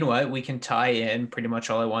 Yeah, well, you know what? We can tie in pretty much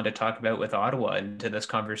all I wanted to talk about with Ottawa into this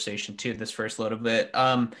conversation too, this first little bit.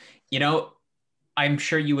 I'm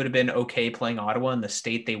sure you would have been okay playing Ottawa in the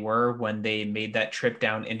state they were when they made that trip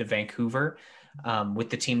down into Vancouver with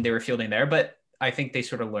the team they were fielding there. But I think they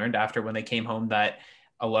sort of learned after when they came home that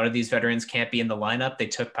a lot of these veterans can't be in the lineup. They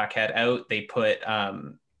took Paquette out. They put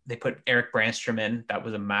Eric Brandstrom in. That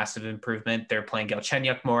was a massive improvement. They're playing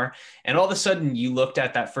Galchenyuk more. And all of a sudden you looked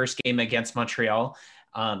at that first game against Montreal.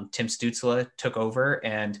 Tim Stützle took over,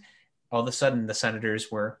 and all of a sudden the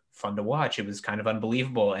Senators were fun to watch. It was kind of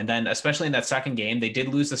unbelievable. And then especially in that second game, they did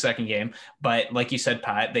lose the second game, but like you said,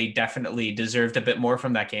 Pat, they definitely deserved a bit more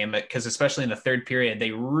from that game, because especially in the third period,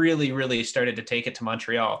 they really, really started to take it to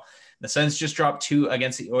Montreal. The Sens just dropped 2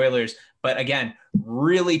 against the Oilers, but again,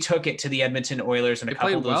 really took it to the Edmonton Oilers in a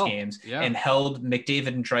couple of those games and held McDavid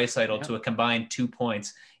and Draisaitl to a combined 2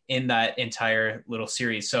 points in that entire little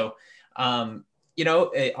series. So,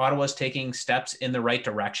 Ottawa's taking steps in the right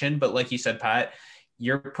direction, but like you said, Pat,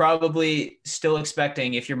 you're probably still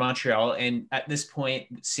expecting, if you're Montreal, and at this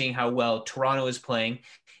point, seeing how well Toronto is playing,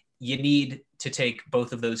 you need to take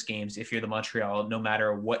both of those games if you're the Montreal, no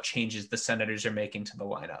matter what changes the Senators are making to the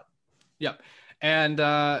lineup. Yep. And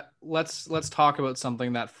let's talk about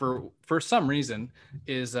something that for some reason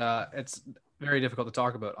is it's very difficult to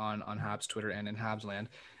talk about on Habs Twitter and in Habs land,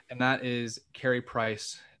 and that is Carey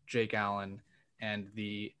Price, Jake Allen, and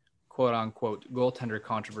the quote unquote goaltender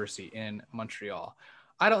controversy in Montreal.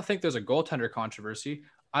 I don't think there's a goaltender controversy.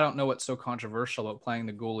 I don't know what's so controversial about playing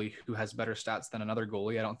the goalie who has better stats than another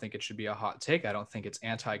goalie. I don't think it should be a hot take. I don't think it's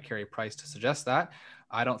anti-Carey Price to suggest that.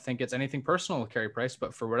 I don't think it's anything personal with Carey Price,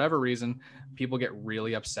 but for whatever reason, people get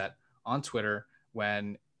really upset on Twitter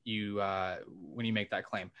when you make that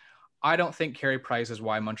claim. I don't think Carey Price is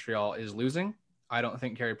why Montreal is losing. I don't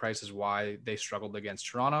think Carey Price is why they struggled against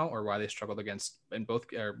Toronto or why they struggled against in both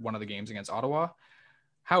or one of the games against Ottawa.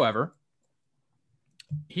 However,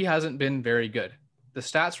 he hasn't been very good. The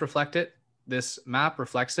stats reflect it. This map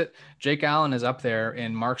reflects it. Jake Allen is up there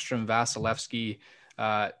in Markstrom, Vasilevsky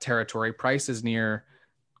territory. Price is near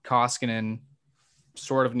Koskinen,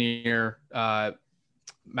 sort of near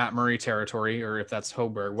Matt Murray territory, or if that's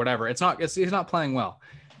Hoberg, whatever. He's not playing well.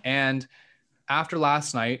 And after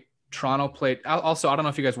last night, Toronto played. Also, I don't know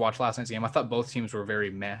if you guys watched last night's game. I thought both teams were very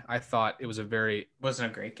meh. I thought it was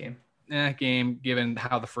wasn't a great game. Game given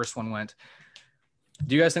how the first one went.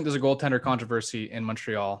 Do you guys think there's a goaltender controversy in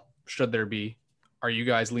Montreal? Should there be? Are you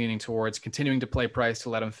guys leaning towards continuing to play Price to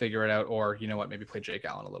let him figure it out, or you know what, maybe play Jake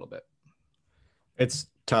Allen a little bit? It's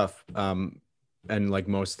tough. And like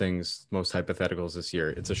most things, most hypotheticals this year,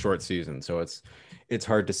 it's a short season, so it's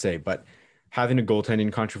hard to say. But having a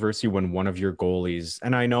goaltending controversy when one of your goalies,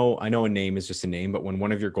 and I know a name is just a name, but when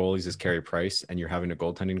one of your goalies is Carey Price and you're having a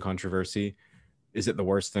goaltending controversy, is it the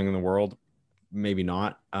worst thing in the world? Maybe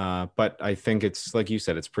not. But I think it's, like you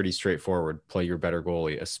said, it's pretty straightforward. Play your better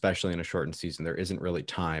goalie, especially in a shortened season. There isn't really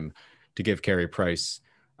time to give Carey Price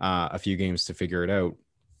a few games to figure it out.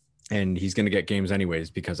 And he's going to get games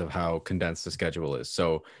anyways because of how condensed the schedule is.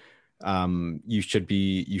 So you should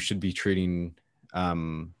be treating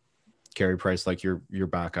Carey Price like your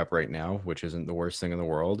backup right now, which isn't the worst thing in the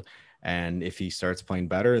world. And if he starts playing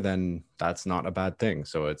better, then that's not a bad thing.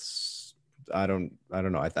 So I don't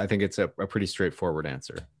know. I think it's a pretty straightforward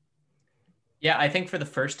answer. Yeah, I think for the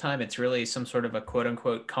first time, it's really some sort of a quote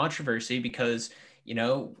unquote controversy because,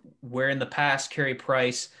 where in the past Carey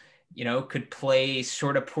Price, could play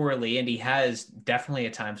sort of poorly, and he has definitely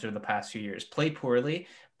at times over the past few years played poorly,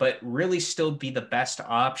 but really still be the best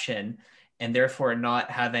option and therefore not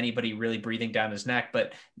have anybody really breathing down his neck.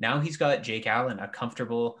 But now he's got Jake Allen, a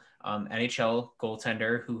comfortable NHL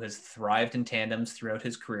goaltender who has thrived in tandems throughout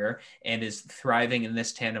his career and is thriving in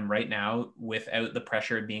this tandem right now without the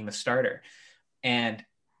pressure of being the starter. And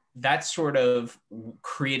that's sort of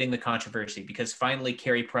creating the controversy because finally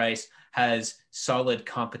Carey Price has solid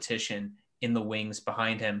competition in the wings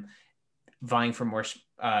behind him, vying for more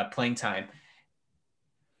playing time.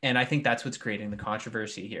 And I think that's what's creating the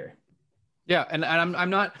controversy here. Yeah, and I'm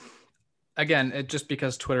not, again, just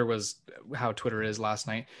because Twitter was how Twitter is last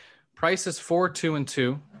night. Price is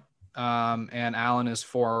 4-2-2, and Allen is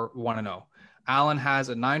 4-1-0. Allen has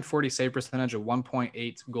a .940 save percentage, of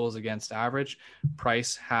 1.8 goals against average.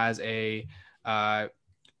 Price has a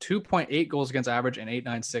 2.8 goals against average and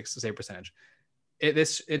 8.96 save percentage.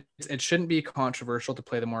 It shouldn't be controversial to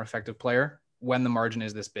play the more effective player when the margin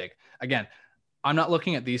is this big. Again, I'm not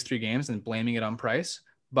looking at these three games and blaming it on Price,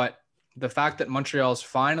 but the fact that Montreal is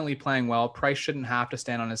finally playing well, Price shouldn't have to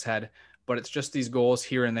stand on his head, but it's just these goals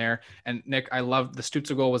here and there. And Nick, I love the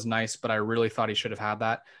Stützle goal was nice, but I really thought he should have had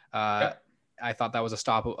that. Yep. I thought that was a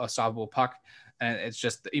stoppable puck. And it's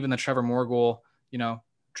just even the Trevor Moore goal,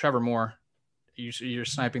 Trevor Moore, you're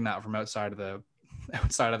sniping that from outside of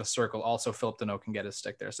the circle. Also, Philip Deneau can get his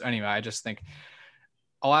stick there. So anyway, I just think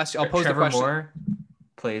I'll pose Trevor the question. Moore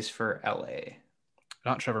plays for LA.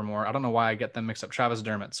 Not Trevor Moore. I don't know why I get them mixed up. Travis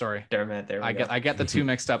Dermott. Sorry. Dermott. There we go. I get the two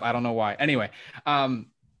mixed up. I don't know why. Anyway,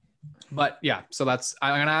 but yeah. So I'm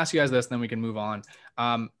gonna ask you guys this, and then we can move on.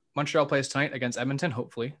 Montreal plays tonight against Edmonton,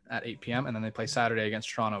 hopefully at 8 p.m., and then they play Saturday against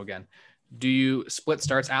Toronto again. Do you split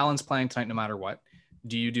starts? Allen's playing tonight no matter what.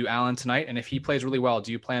 Do you do Allen tonight? And if he plays really well,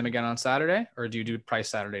 do you play him again on Saturday, or do you do Price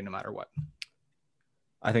Saturday no matter what?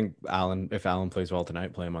 I think if Allen plays well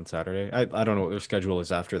tonight, play him on Saturday. I don't know what their schedule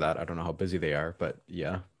is after that. I don't know how busy they are, but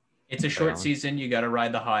yeah. It's a short season. You got to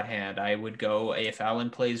ride the hot hand. I would go, if Allen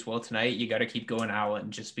plays well tonight, you got to keep going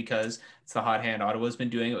Allen just because it's the hot hand. Ottawa's been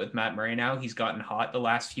doing it with Matt Murray now. He's gotten hot the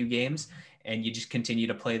last few games, and you just continue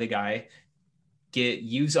to play the guy.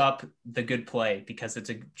 Use up the good play because it's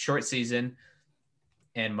a short season,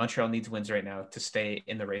 and Montreal needs wins right now to stay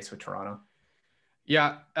in the race with Toronto.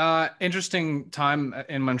 Yeah, interesting time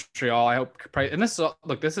in Montreal. I hope Price, and this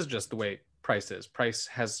is just the way Price is.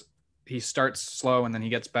 He starts slow and then he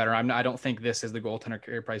gets better. I don't think this is the goaltender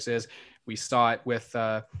Carey Price is. We saw it with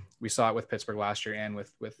Pittsburgh last year and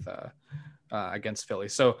with against Philly.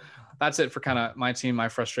 So that's it for kind of my team, my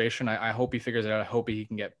frustration. I hope he figures it out. I hope he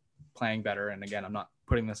can get playing better. And again, I'm not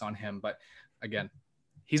putting this on him, but again,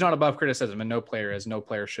 he's not above criticism, and no player is, no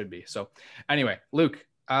player should be. So anyway, Luke,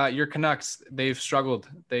 your Canucks, they've struggled.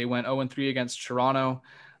 They went 0-3 against Toronto.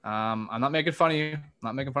 I'm not making fun of you. I'm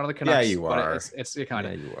not making fun of the Canucks. Yeah, you are. But it's kind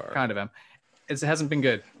of, you are. kind of him. It hasn't been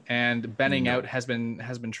good, and Benning No. out has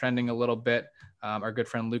been trending a little bit. Our good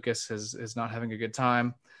friend Lucas is not having a good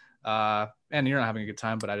time. And you're not having a good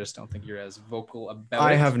time, but I just don't think you're as vocal about it.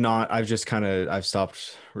 I have not. I've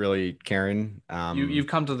stopped really caring. You've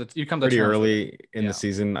come to pretty terms early in Yeah. the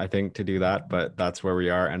season, I think, to do that, but that's where we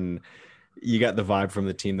are. And you get the vibe from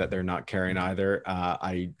the team that they're not caring either.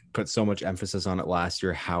 I put so much emphasis on it last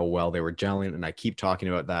year, how well they were gelling, and I keep talking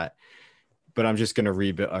about that. But I'm just going to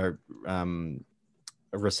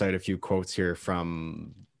recite a few quotes here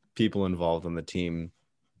from people involved in the team.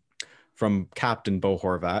 From Captain Bo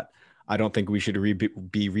Horvat: I don't think we should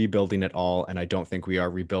be rebuilding at all, and I don't think we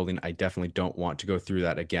are rebuilding. I definitely don't want to go through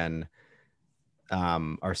that again.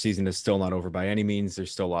 Our season is still not over by any means.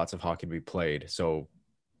 There's still lots of hockey to be played. So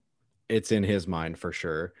it's in his mind for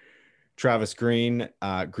sure. Travis Green.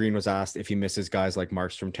 Green was asked if he misses guys like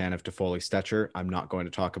Markstrom, Tanev, Toffoli, Stetcher. I'm not going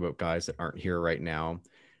to talk about guys that aren't here right now.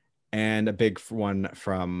 And a big one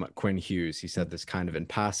from Quinn Hughes. He said this kind of in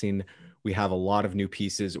passing: we have a lot of new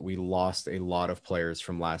pieces. We lost a lot of players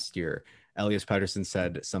from last year. Elias Pettersson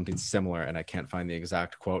said something similar, and I can't find the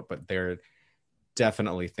exact quote, but they're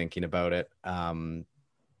definitely thinking about it. The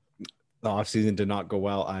offseason did not go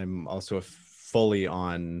well. I'm also fully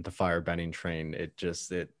on the Fire Benning train. It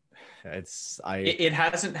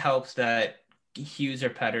hasn't helped that Hughes or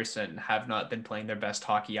Pettersson have not been playing their best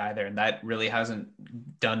hockey either, and that really hasn't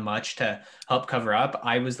done much to help cover up.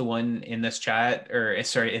 I was the one in this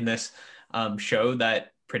in this show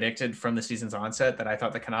that predicted from the season's onset that I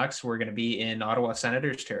thought the Canucks were going to be in Ottawa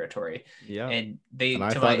Senators territory. Yeah, and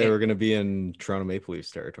I thought they were going to be in Toronto Maple Leafs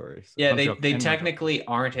territory. So. Yeah, they technically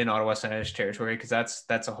aren't in Ottawa Senators territory because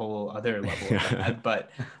that's a whole other level of bad.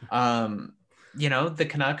 But the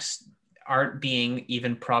Canucks aren't being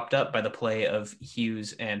even propped up by the play of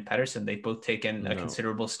Hughes and Pettersson. They've both taken a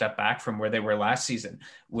considerable step back from where they were last season,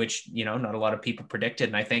 which, not a lot of people predicted.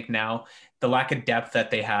 And I think now the lack of depth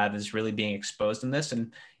that they have is really being exposed in this.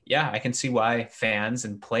 And yeah, I can see why fans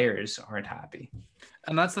and players aren't happy.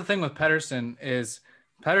 And that's the thing with Pettersson is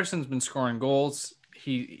Pettersson's been scoring goals.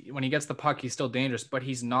 When he gets the puck, he's still dangerous, but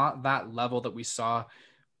he's not that level that we saw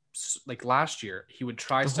like last year. He would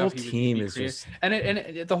try stuff. The whole team is just,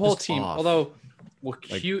 and the whole team, off. although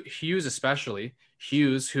Hughes especially,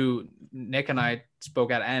 Hughes, who Nick and I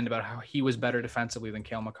spoke at end about how he was better defensively than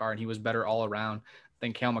Cale Makar and he was better all around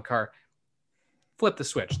than Cale Makar. Flip the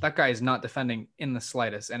switch. That guy is not defending in the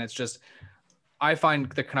slightest. And it's just, I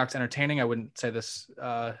find the Canucks entertaining. I wouldn't say this.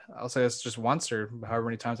 I'll say this just once or however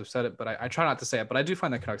many times I've said it, but I try not to say it, but I do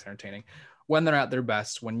find the Canucks entertaining when they're at their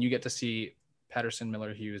best, when you get to see Pettersson,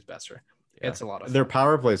 Miller, Hughes, Besser. Yeah. It's a lot of fun. Their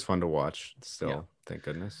power play is fun to watch still, thank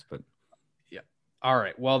goodness. But yeah. All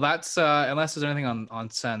right. Well, that's unless there's anything on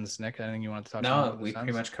Sens, Nick, anything you want to touch on? No, we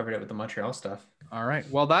pretty much covered it with the Montreal stuff. All right.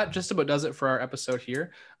 Well, that just about does it for our episode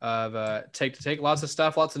here of Take to Take. Lots of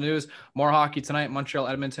stuff, lots of news, more hockey tonight. Montreal,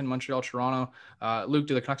 Edmonton, Montreal, Toronto. Luke,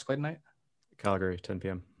 do the Canucks play tonight? Calgary, 10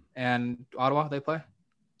 p.m. And Ottawa, they play?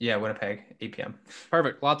 Yeah, Winnipeg, 8 p.m.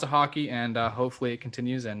 Perfect. Lots of hockey, and hopefully it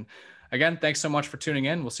continues. And again, thanks so much for tuning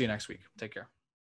in. We'll see you next week. Take care.